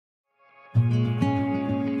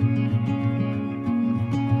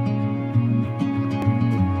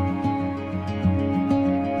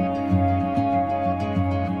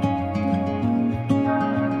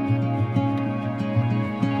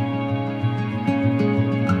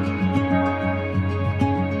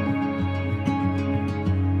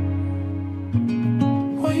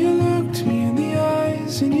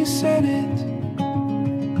And you said it,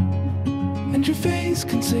 and your face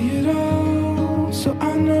can say it all, so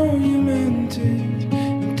I know you meant it.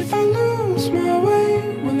 And if I lose my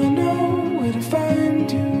way, will I know where to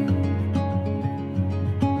find you?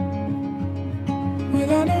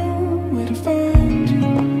 Will I know where to find you?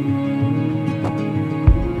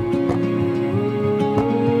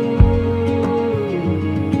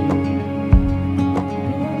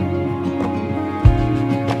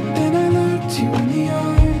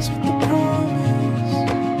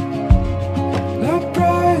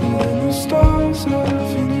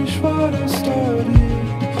 What I started.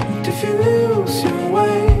 And if you lose your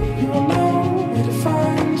way, you will know where to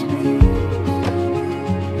find me.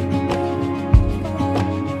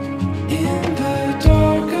 In the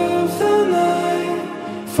dark of the night,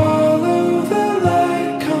 follow the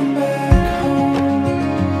light, come back home.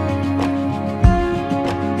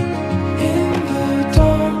 In the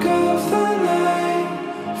dark of the night,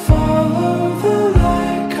 follow the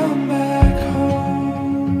light, come back home.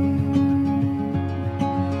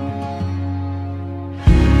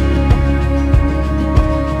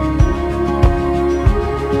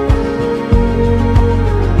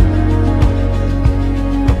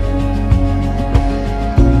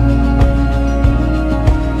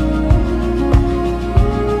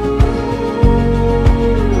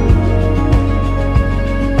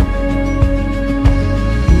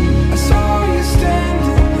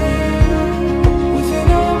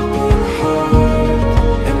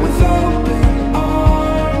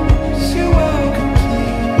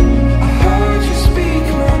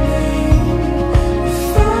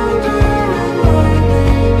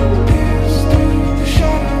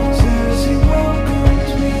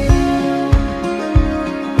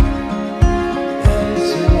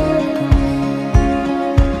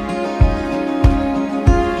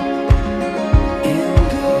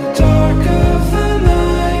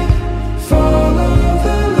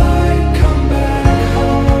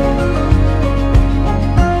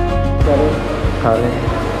 Kali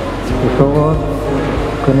isuot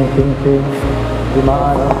kuning sing-sing di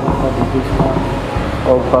maaraw sa bibigna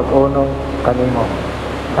o pag-unong kanimo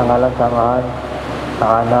sa ngalan sa Amahan,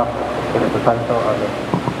 sa Anak, Espiritu Santo. Amen.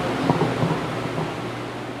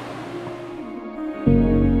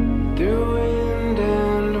 Through wind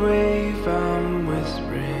and wave I'm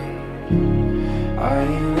whispering, are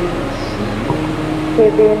you listening?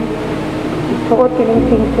 Kevin, isuot kuning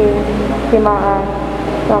sing-sing di maaraw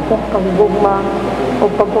sa akong paggugma o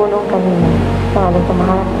pag-unong kanina sa ngalan sa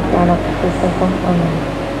Amahan, sa Anak, sa Espiritu Santo.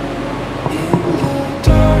 Amen.